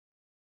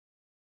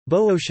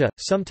Boeotia,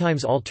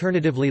 sometimes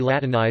alternatively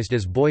Latinized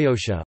as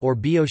Boeotia, or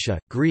Boeotia,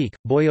 Greek,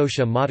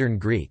 Boeotia Modern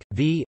Greek,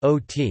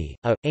 V.O.T.,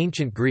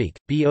 Ancient Greek,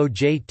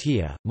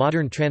 Bojtia,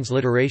 modern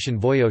transliteration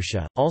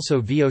Voiotia,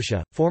 also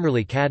Voiotia,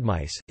 formerly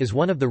Kadmais, is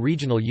one of the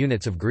regional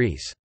units of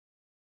Greece.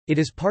 It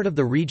is part of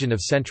the region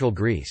of central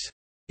Greece.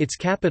 Its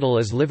capital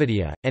is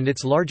Livadia, and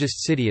its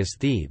largest city is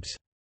Thebes.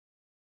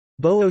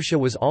 Boeotia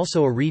was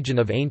also a region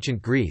of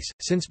ancient Greece,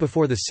 since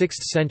before the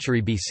 6th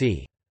century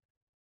BC.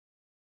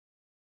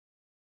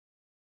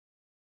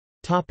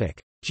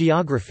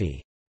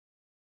 Geography.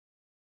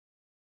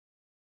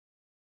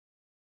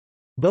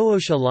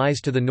 Boeotia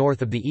lies to the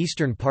north of the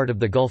eastern part of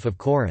the Gulf of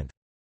Corinth.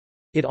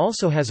 It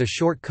also has a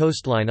short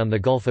coastline on the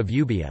Gulf of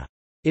Euboea.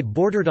 It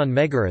bordered on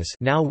Megaris,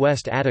 now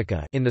West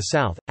Attica, in the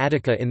south,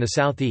 Attica in the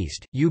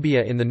southeast,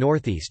 Euboea in the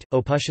northeast,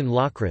 Oputian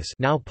Locris,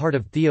 now part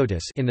of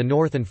Theotis, in the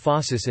north, and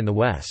Phocis in the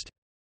west.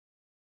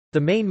 The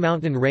main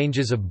mountain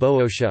ranges of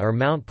Boeotia are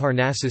Mount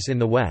Parnassus in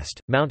the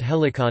west, Mount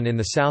Helicon in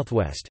the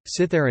southwest,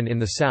 Cithaeron in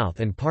the south,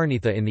 and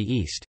Parnitha in the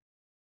east.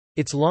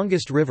 Its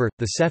longest river,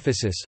 the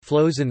Cephissus,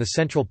 flows in the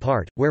central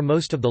part, where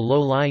most of the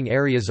low-lying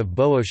areas of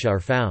Boeotia are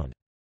found.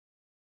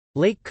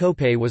 Lake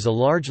Kope was a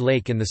large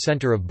lake in the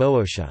center of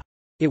Boeotia.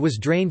 It was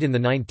drained in the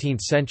 19th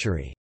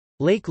century.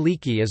 Lake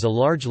Liki is a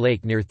large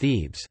lake near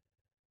Thebes.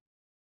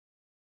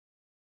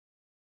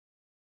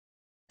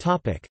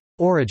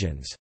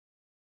 Origins.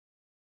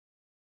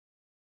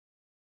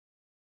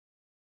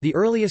 The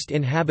earliest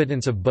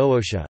inhabitants of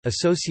Boeotia,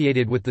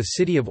 associated with the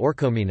city of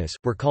Orchomenus,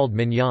 were called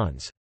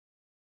Minyans.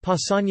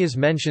 Pausanias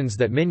mentions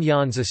that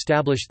Minyans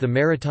established the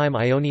maritime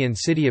Ionian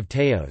city of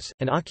Teos,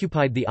 and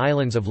occupied the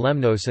islands of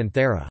Lemnos and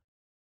Thera.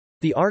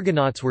 The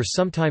Argonauts were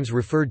sometimes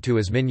referred to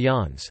as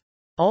Minyans.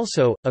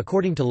 Also,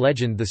 according to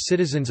legend, the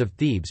citizens of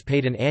Thebes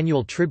paid an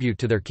annual tribute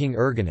to their king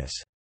Erginus.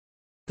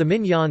 The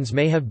Minyans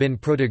may have been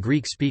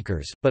Proto-Greek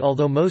speakers, but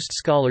although most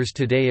scholars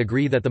today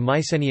agree that the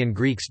Mycenaean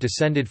Greeks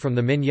descended from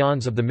the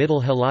Minyans of the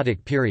Middle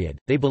Helladic period,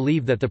 they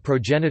believe that the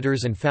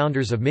progenitors and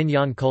founders of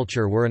Minyan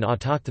culture were an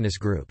autochthonous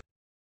group.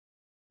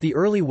 The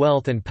early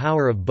wealth and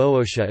power of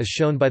Boeotia is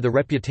shown by the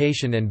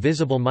reputation and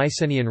visible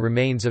Mycenaean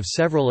remains of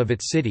several of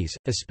its cities,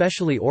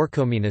 especially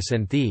Orchomenus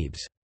and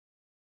Thebes.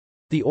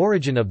 The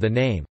origin of the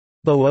name,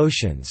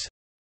 Boeotians,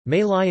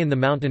 may lie in the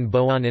mountain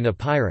Boan in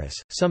Epirus.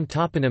 Some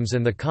toponyms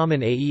and the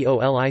common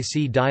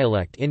Aeolic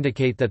dialect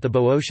indicate that the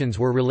Boeotians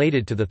were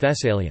related to the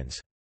Thessalians.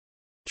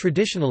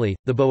 Traditionally,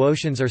 the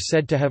Boeotians are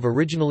said to have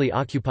originally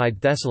occupied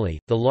Thessaly,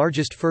 the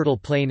largest fertile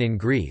plain in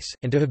Greece,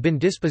 and to have been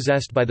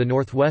dispossessed by the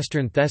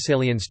northwestern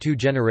Thessalians 2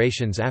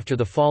 generations after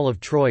the fall of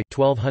Troy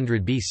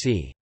 1200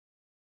 BC.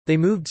 They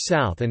moved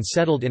south and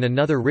settled in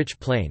another rich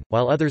plain,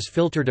 while others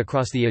filtered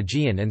across the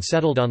Aegean and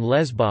settled on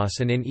Lesbos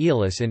and in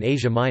Aeolis in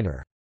Asia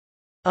Minor.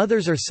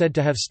 Others are said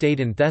to have stayed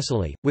in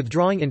Thessaly,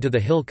 withdrawing into the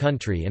hill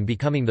country and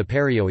becoming the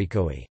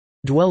Perioikoi,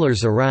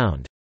 dwellers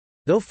around.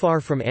 Though far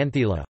from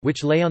Anthela,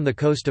 which lay on the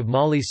coast of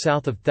Mali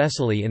south of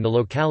Thessaly in the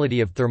locality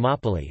of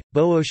Thermopylae,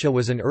 Boeotia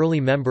was an early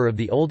member of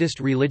the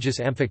oldest religious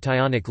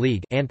Amphictyonic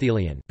League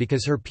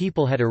because her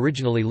people had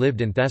originally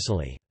lived in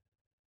Thessaly.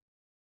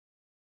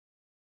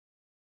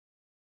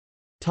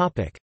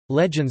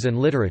 Legends and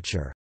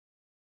literature.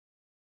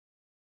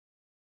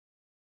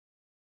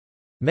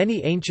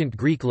 Many ancient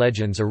Greek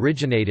legends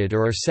originated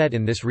or are set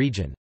in this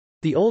region.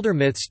 The older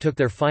myths took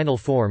their final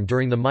form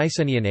during the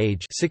Mycenaean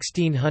Age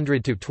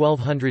 1600 to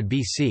 1200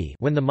 BC,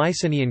 when the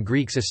Mycenaean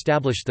Greeks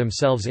established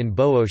themselves in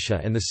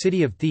Boeotia and the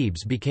city of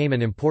Thebes became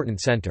an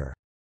important center.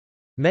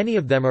 Many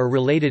of them are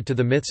related to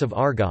the myths of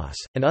Argos,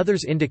 and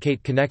others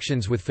indicate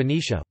connections with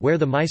Phoenicia, where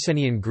the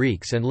Mycenaean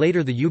Greeks and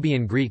later the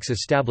Euboean Greeks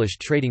established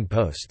trading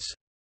posts.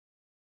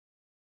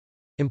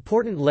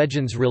 Important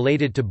legends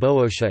related to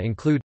Boeotia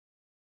include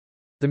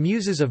the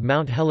Muses of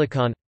Mount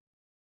Helicon,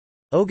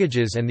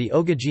 Ogyges and the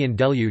Ogygian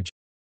deluge,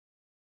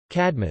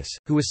 Cadmus,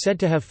 who was said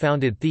to have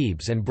founded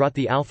Thebes and brought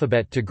the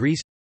alphabet to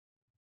Greece,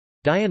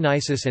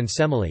 Dionysus and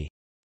Semele,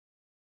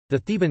 the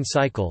Theban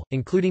cycle,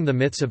 including the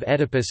myths of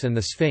Oedipus and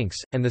the Sphinx,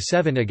 and the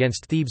Seven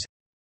against Thebes,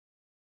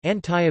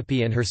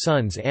 Antiope and her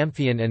sons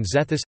Amphion and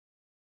Zethus,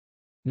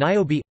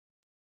 Niobe.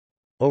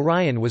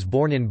 Orion was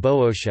born in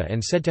Boeotia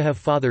and said to have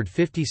fathered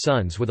 50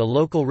 sons with a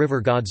local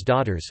river god's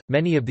daughters.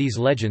 Many of these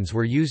legends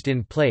were used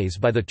in plays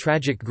by the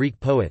tragic Greek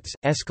poets,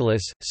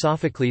 Aeschylus,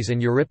 Sophocles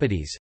and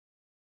Euripides.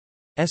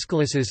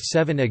 Aeschylus's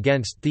Seven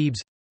against Thebes,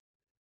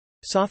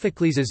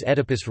 Sophocles'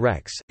 Oedipus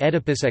Rex,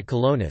 Oedipus at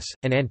Colonus,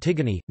 and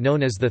Antigone,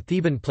 known as the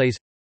Theban plays.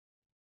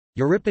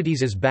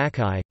 Euripides'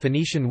 Bacchae,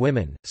 Phoenician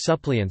women,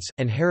 suppliants,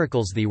 and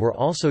Heracles. They were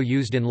also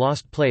used in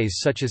lost plays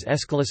such as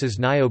Aeschylus's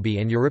Niobe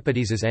and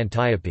Euripides'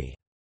 Antiope.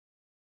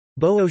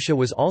 Boeotia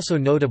was also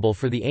notable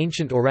for the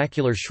ancient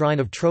oracular shrine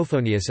of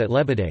Trophonius at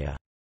Lebedea.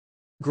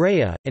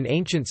 Graea, an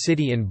ancient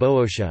city in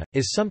Boeotia,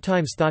 is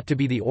sometimes thought to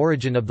be the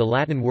origin of the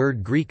Latin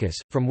word Graecus,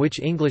 from which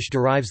English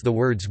derives the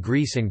words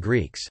Greece and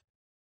Greeks.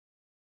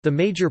 The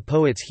major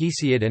poets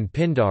Hesiod and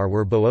Pindar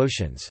were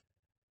Boeotians.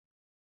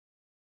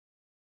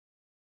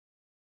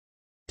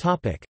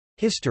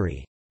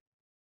 History.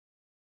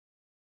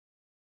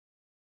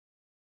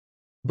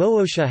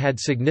 Boeotia had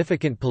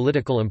significant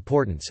political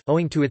importance,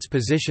 owing to its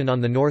position on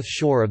the north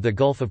shore of the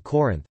Gulf of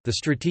Corinth, the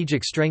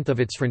strategic strength of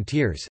its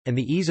frontiers, and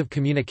the ease of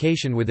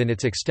communication within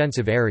its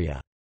extensive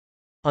area.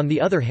 On the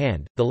other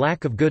hand, the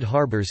lack of good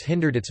harbors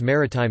hindered its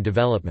maritime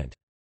development.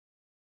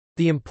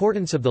 The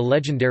importance of the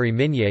legendary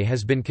Minye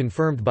has been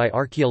confirmed by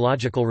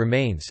archaeological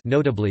remains,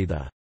 notably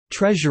the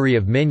treasury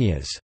of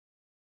Minyas.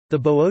 The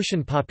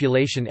Boeotian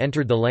population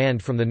entered the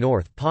land from the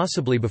north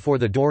possibly before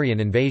the Dorian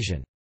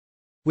invasion.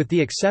 With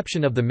the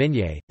exception of the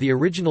Minye, the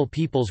original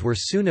peoples were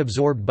soon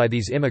absorbed by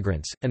these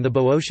immigrants, and the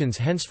Boeotians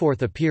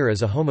henceforth appear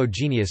as a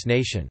homogeneous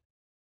nation.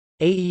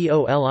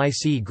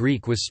 Aeolic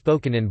Greek was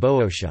spoken in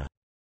Boeotia.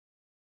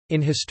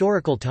 In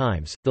historical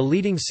times, the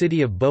leading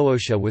city of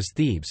Boeotia was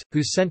Thebes,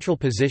 whose central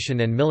position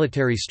and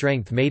military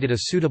strength made it a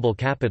suitable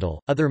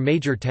capital. Other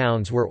major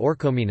towns were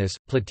Orchomenus,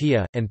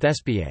 Plataea, and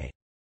Thespiae.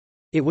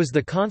 It was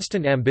the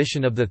constant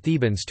ambition of the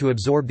Thebans to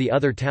absorb the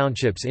other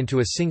townships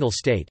into a single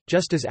state,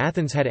 just as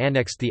Athens had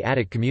annexed the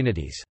Attic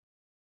communities.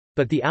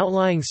 But the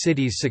outlying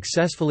cities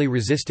successfully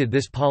resisted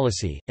this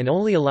policy, and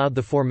only allowed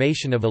the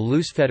formation of a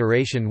loose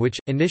federation which,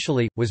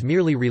 initially, was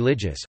merely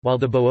religious, while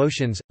the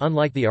Boeotians,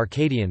 unlike the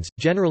Arcadians,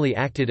 generally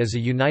acted as a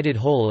united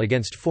whole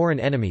against foreign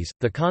enemies.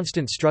 The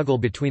constant struggle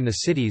between the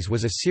cities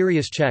was a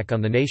serious check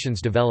on the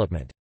nation's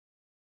development.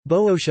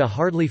 Boeotia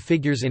hardly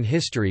figures in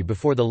history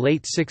before the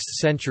late 6th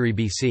century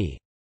BC.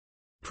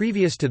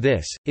 Previous to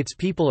this, its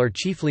people are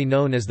chiefly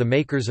known as the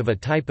makers of a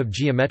type of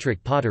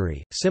geometric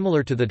pottery,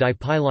 similar to the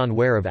dipylon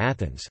ware of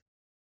Athens.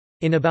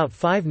 In about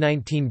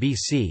 519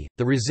 BC,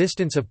 the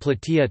resistance of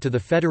Plataea to the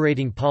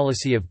federating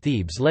policy of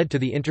Thebes led to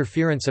the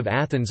interference of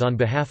Athens on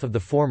behalf of the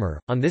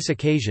former. On this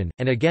occasion,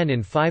 and again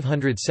in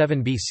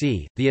 507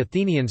 BC, the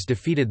Athenians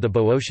defeated the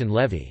Boeotian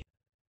levy.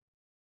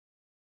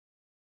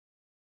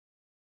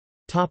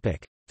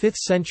 5th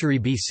century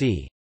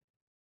BC.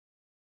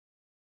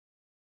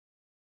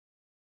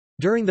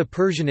 During the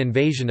Persian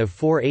invasion of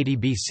 480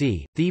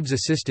 BC, Thebes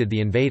assisted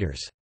the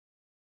invaders.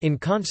 In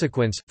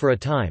consequence, for a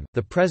time,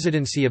 the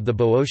presidency of the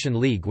Boeotian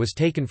League was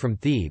taken from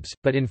Thebes,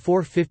 but in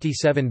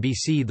 457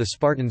 BC the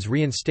Spartans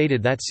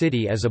reinstated that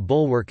city as a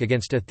bulwark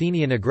against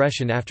Athenian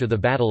aggression after the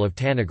Battle of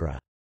Tanagra.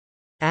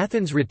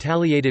 Athens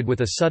retaliated with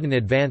a sudden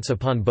advance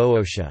upon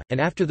Boeotia, and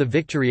after the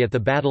victory at the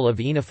Battle of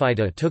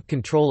Oenophyta took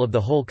control of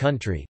the whole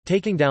country,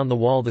 taking down the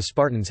wall the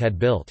Spartans had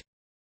built.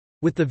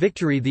 With the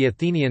victory the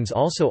Athenians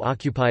also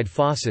occupied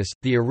Phocis,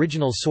 the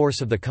original source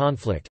of the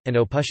conflict, and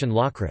Oputian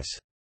Locris.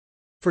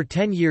 For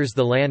 10 years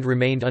the land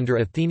remained under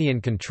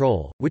Athenian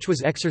control, which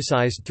was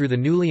exercised through the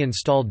newly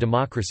installed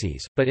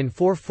democracies, but in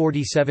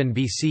 447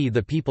 BC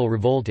the people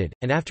revolted,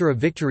 and after a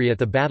victory at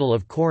the Battle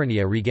of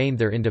Coronea regained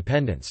their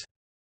independence.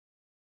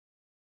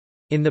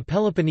 In the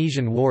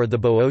Peloponnesian War the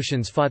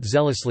Boeotians fought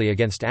zealously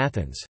against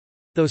Athens.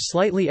 Though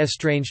slightly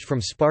estranged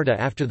from Sparta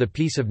after the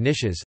Peace of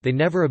Nishes, they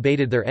never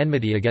abated their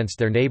enmity against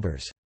their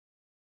neighbours.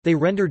 They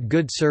rendered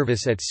good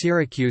service at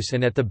Syracuse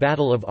and at the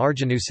Battle of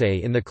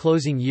Arginusae in the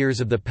closing years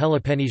of the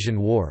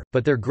Peloponnesian War,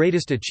 but their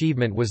greatest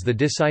achievement was the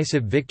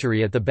decisive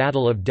victory at the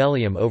Battle of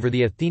Delium over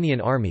the Athenian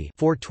army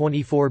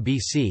 424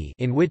 BC,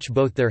 in which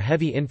both their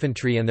heavy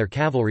infantry and their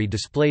cavalry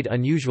displayed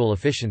unusual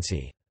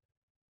efficiency.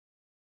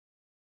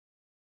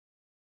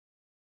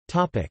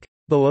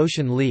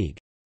 Boeotian League.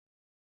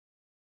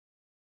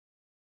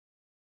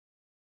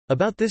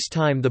 About this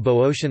time the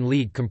Boeotian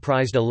League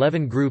comprised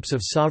 11 groups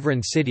of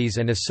sovereign cities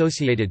and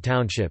associated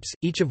townships,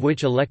 each of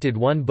which elected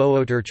one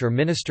Boeotarch or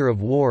Minister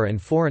of War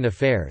and Foreign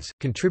Affairs,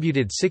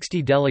 contributed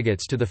 60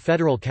 delegates to the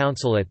Federal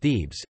Council at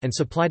Thebes, and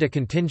supplied a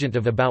contingent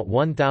of about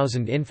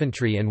 1,000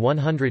 infantry and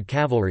 100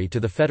 cavalry to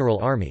the federal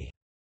army.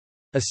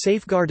 A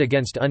safeguard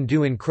against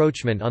undue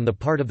encroachment on the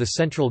part of the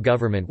central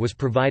government was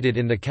provided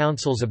in the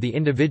councils of the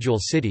individual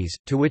cities,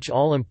 to which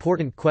all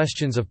important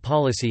questions of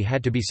policy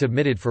had to be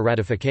submitted for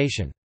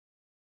ratification.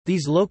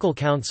 These local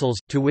councils,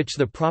 to which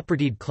the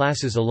propertied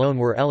classes alone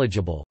were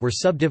eligible, were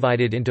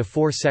subdivided into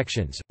 4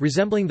 sections,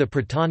 resembling the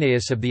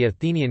Prytaneus of the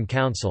Athenian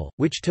Council,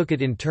 which took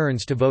it in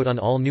turns to vote on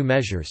all new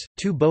measures.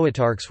 2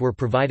 Boeotarchs were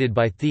provided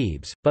by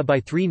Thebes, but by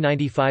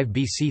 395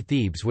 BC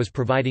Thebes was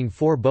providing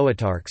 4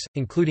 Boeotarchs,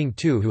 including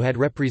 2 who had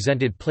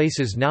represented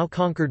places now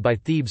conquered by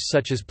Thebes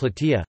such as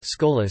Plataea,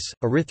 Scolis,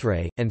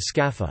 Erythrae, and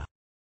Scapha.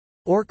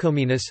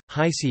 Orchomenus,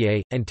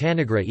 Hysiae, and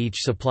Tanagra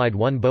each supplied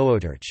 1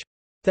 Boeotarch.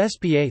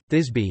 Thespiae,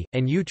 Thisbe,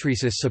 and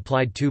Eutresis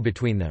supplied 2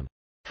 between them.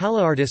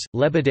 Haliartus,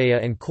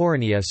 Lebedea and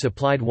Coronea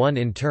supplied 1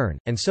 in turn,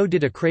 and so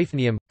did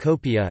Acrafenium,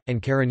 Copia,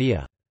 and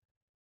Chaeronea.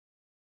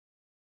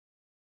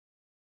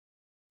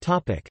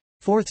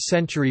 4th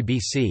century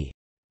BC.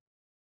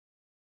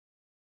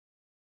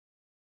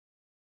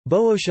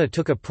 Boeotia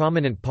took a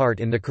prominent part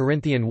in the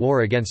Corinthian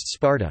War against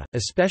Sparta,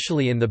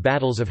 especially in the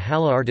battles of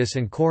Haliartus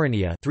and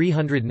Coronea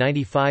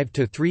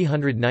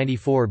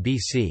 395–394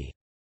 BC.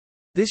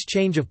 This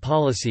change of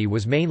policy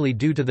was mainly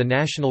due to the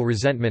national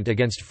resentment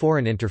against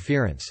foreign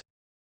interference.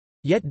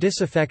 Yet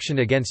disaffection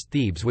against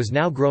Thebes was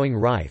now growing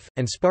rife,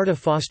 and Sparta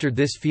fostered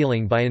this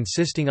feeling by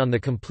insisting on the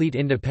complete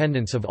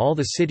independence of all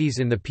the cities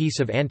in the Peace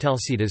of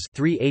Antalcidas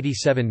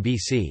 387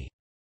 BC.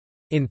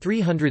 In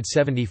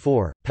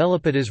 374,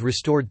 Pelopidas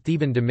restored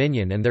Theban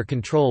dominion and their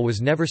control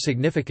was never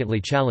significantly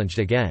challenged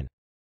again.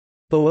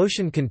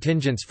 Boeotian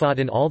contingents fought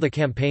in all the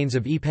campaigns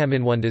of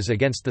Epaminondas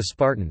against the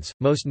Spartans,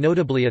 most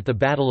notably at the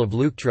Battle of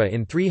Leuctra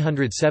in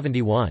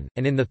 371,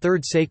 and in the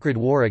Third Sacred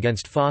War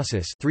against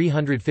Phocis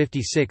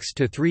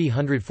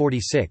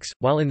 356–346,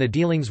 while in the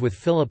dealings with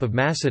Philip of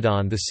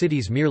Macedon the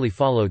cities merely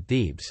followed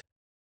Thebes.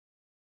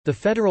 The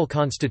federal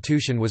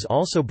constitution was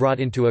also brought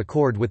into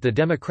accord with the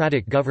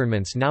democratic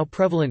governments now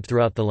prevalent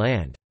throughout the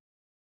land.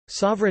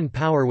 Sovereign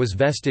power was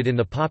vested in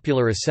the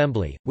popular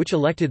assembly, which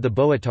elected the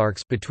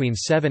boeotarchs between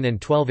 7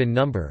 and 12 in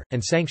number,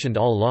 and sanctioned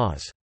all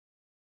laws.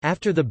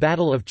 After the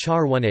Battle of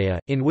Charwoneia,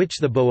 in which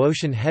the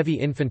Boeotian heavy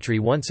infantry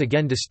once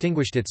again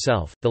distinguished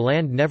itself, the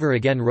land never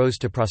again rose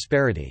to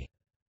prosperity.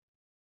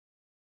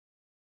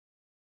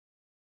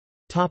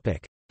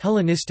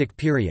 Hellenistic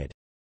period.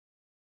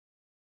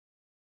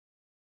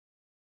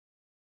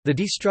 The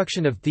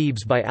destruction of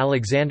Thebes by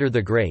Alexander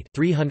the Great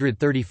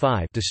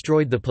 335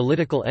 destroyed the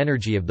political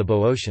energy of the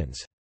Boeotians.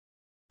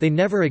 They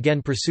never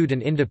again pursued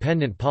an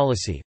independent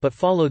policy, but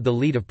followed the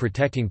lead of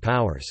protecting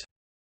powers.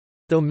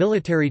 Though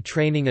military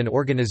training and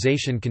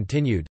organization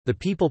continued, the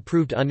people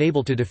proved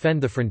unable to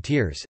defend the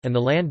frontiers, and the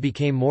land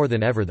became more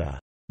than ever the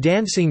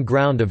dancing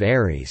ground of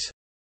Ares.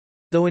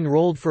 Though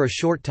enrolled for a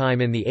short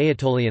time in the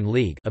Aetolian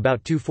League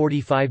about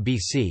 245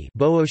 BC,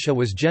 Boeotia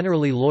was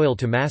generally loyal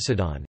to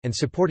Macedon, and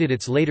supported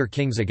its later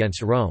kings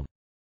against Rome.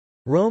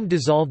 Rome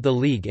dissolved the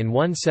League in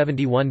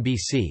 171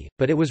 BC,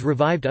 but it was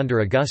revived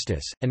under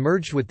Augustus, and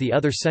merged with the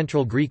other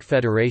Central Greek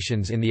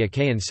federations in the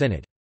Achaean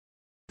Synod.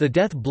 The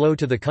death blow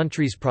to the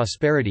country's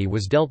prosperity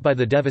was dealt by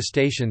the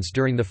devastations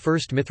during the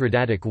First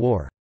Mithridatic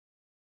War.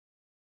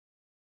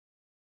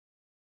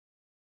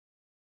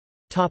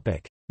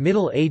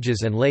 Middle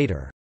Ages and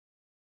later.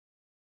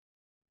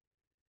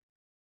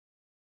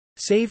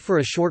 Save for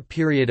a short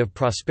period of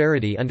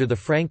prosperity under the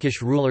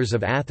Frankish rulers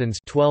of Athens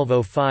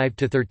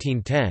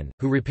 1205–1310,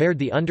 who repaired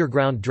the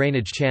underground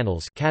drainage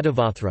channels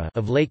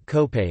of Lake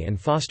Kope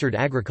and fostered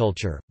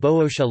agriculture,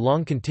 Boeotia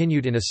long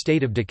continued in a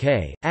state of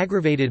decay,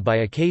 aggravated by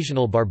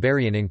occasional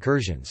barbarian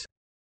incursions.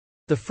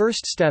 The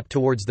first step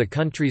towards the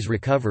country's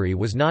recovery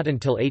was not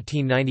until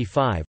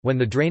 1895, when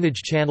the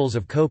drainage channels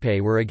of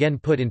Kope were again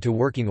put into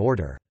working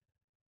order.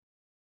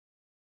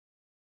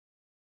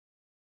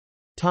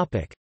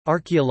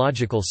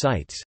 Archaeological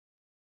sites.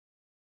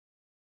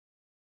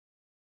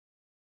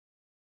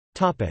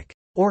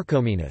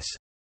 Orchomenus.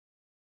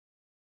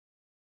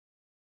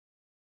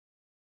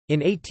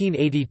 In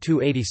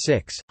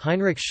 1880–86,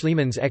 Heinrich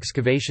Schliemann's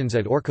excavations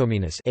at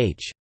Orchomenus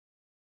H.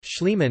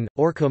 Schliemann,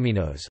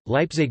 Orchomenos,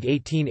 Leipzig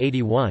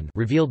 1881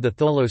 revealed the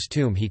Tholos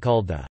tomb he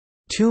called the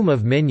Tomb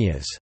of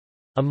Minyas,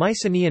 a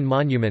Mycenaean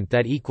monument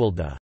that equaled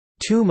the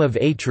Tomb of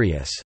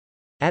Atreus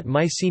at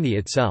Mycenae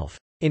itself.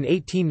 In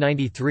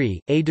 1893,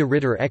 A. de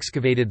Ritter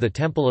excavated the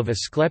Temple of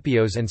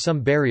Asclepios and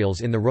some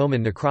burials in the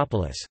Roman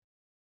necropolis.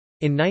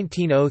 In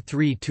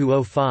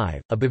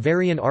 1903–05, a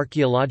Bavarian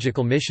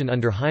archaeological mission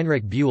under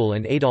Heinrich Buell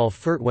and Adolf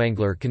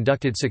Furtwängler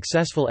conducted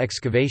successful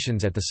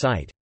excavations at the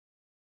site.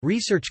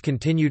 Research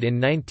continued in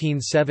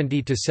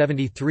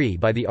 1970–73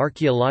 by the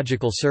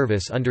Archaeological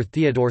Service under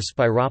Theodore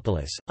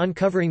Spyropoulos,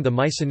 uncovering the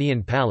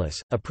Mycenaean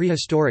Palace, a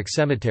prehistoric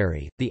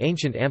cemetery, the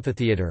ancient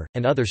amphitheatre,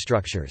 and other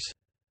structures.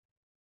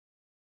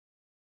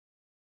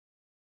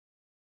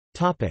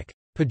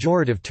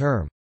 Pejorative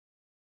term.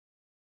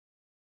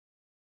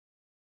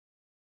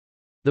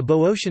 The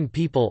Boeotian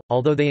people,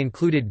 although they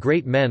included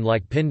great men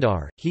like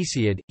Pindar,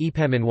 Hesiod,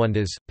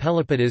 Epaminondas,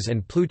 Pelopidas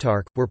and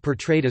Plutarch, were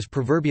portrayed as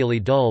proverbially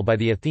dull by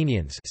the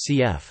Athenians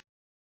cf.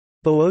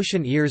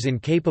 Boeotian ears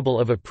incapable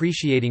of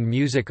appreciating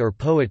music or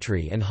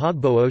poetry and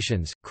Hog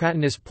Boeotians,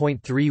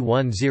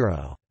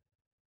 Cratinus.310.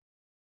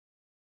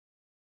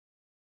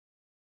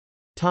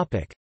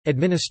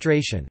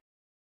 Administration.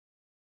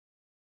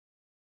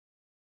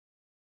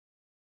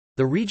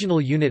 The regional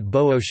unit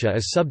Boeotia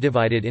is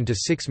subdivided into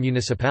 6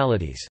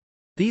 municipalities.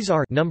 These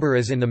are number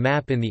as in the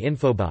map in the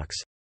info box.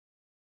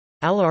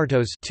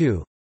 Alartos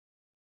 2,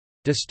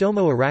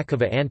 Distomo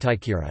Arakova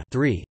Antikira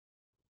 3,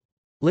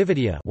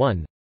 Lividia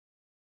 1,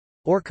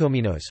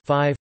 Orchomenos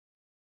 5,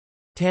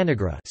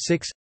 Tanagra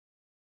 6,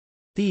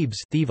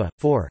 Thebes Theva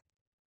 4.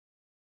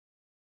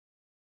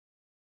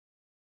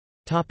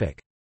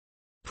 Topic: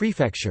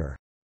 Prefecture.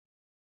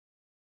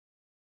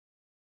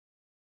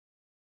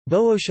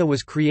 Boeotia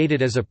was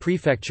created as a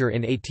prefecture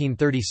in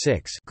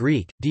 1836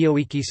 Greek,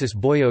 Dioikesis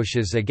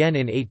Boeotias, again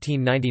in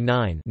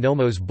 1899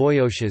 Nomos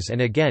Boeotias, and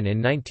again in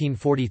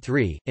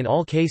 1943. In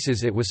all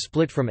cases it was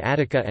split from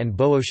Attica and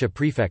Boeotia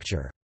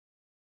Prefecture.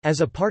 As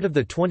a part of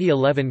the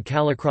 2011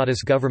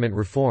 Kallikratis government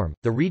reform,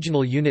 the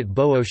regional unit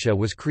Boeotia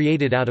was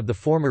created out of the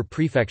former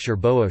prefecture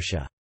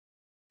Boeotia.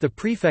 The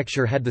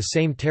prefecture had the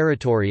same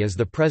territory as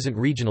the present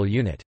regional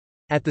unit.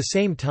 At the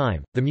same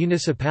time, the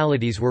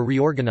municipalities were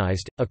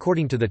reorganized,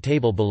 according to the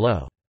table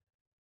below.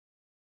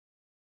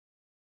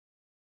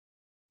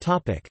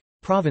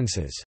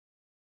 Provinces.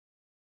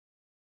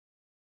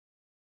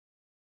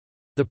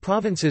 The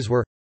provinces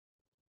were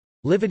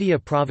Lividia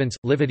Province,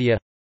 Lividia,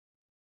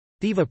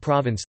 Thiva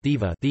Province,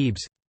 Thiva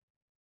Thebes.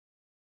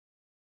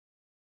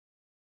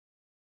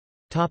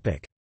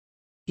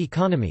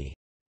 Economy.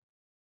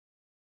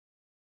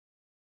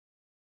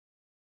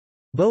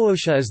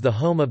 Boeotia is the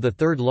home of the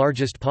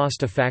third-largest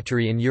pasta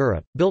factory in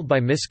Europe, built by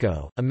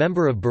Misco, a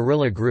member of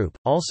Barilla Group.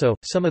 Also,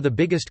 some of the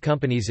biggest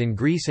companies in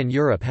Greece and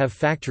Europe have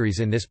factories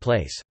in this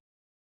place.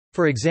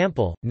 For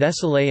example,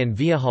 Nestlé and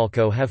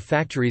Viohalco have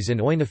factories in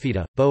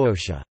Oinofyta,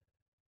 Boeotia.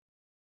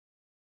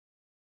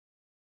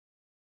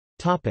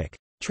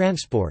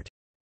 Transport.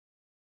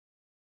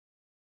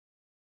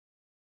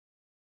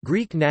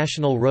 Greek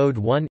National Road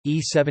 1,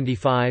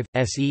 E75,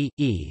 SE,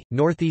 E,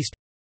 Northeast.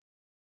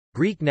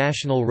 Greek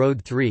National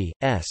Road 3,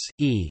 S,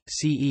 E,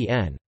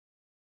 CEN.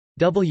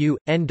 W,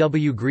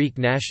 NW. Greek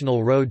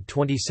National Road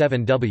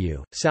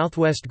 27W,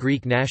 Southwest.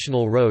 Greek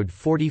National Road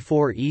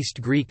 44 East.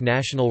 Greek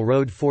National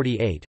Road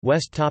 48,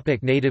 West.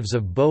 Natives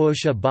of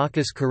Boeotia: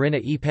 Bacchus, Corinna,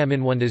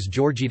 Epaminondas,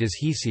 Georgidas,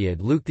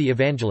 Hesiod, Luke the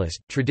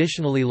Evangelist.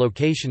 Traditionally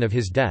location of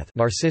his death: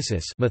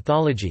 Narcissus.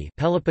 Mythology: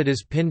 Pelopidas,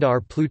 Pindar,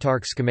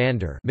 Plutarch's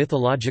commander,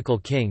 mythological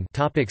king.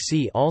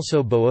 See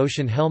also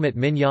Boeotian helmet.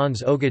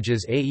 Minyons,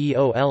 Ogages,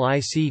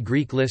 Aeolic.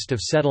 Greek list of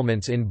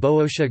settlements in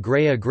Boeotia.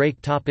 Graea. Greek.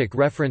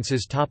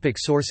 References.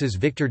 Sources: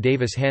 Victor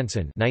Davis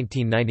Hanson,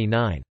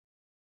 1999.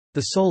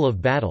 The Soul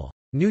of Battle.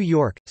 New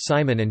York: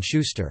 Simon &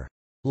 Schuster.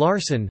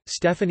 Larson,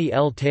 Stephanie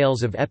L.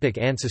 Tales of Epic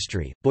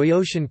Ancestry,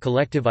 Boeotian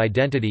Collective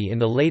Identity in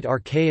the Late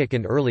Archaic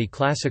and Early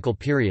Classical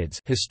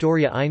Periods.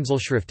 Historia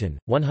Einzelschriften,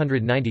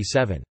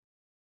 197.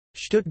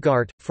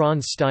 Stuttgart,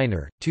 Franz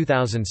Steiner,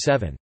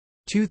 2007.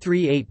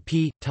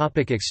 238p.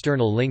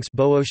 External links: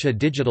 Boeotia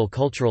Digital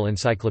Cultural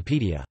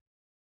Encyclopedia.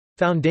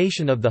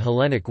 Foundation of the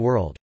Hellenic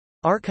World.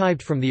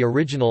 Archived from the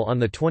original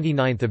on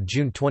 29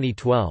 June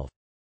 2012.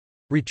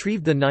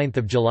 Retrieved 9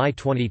 July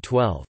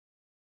 2012.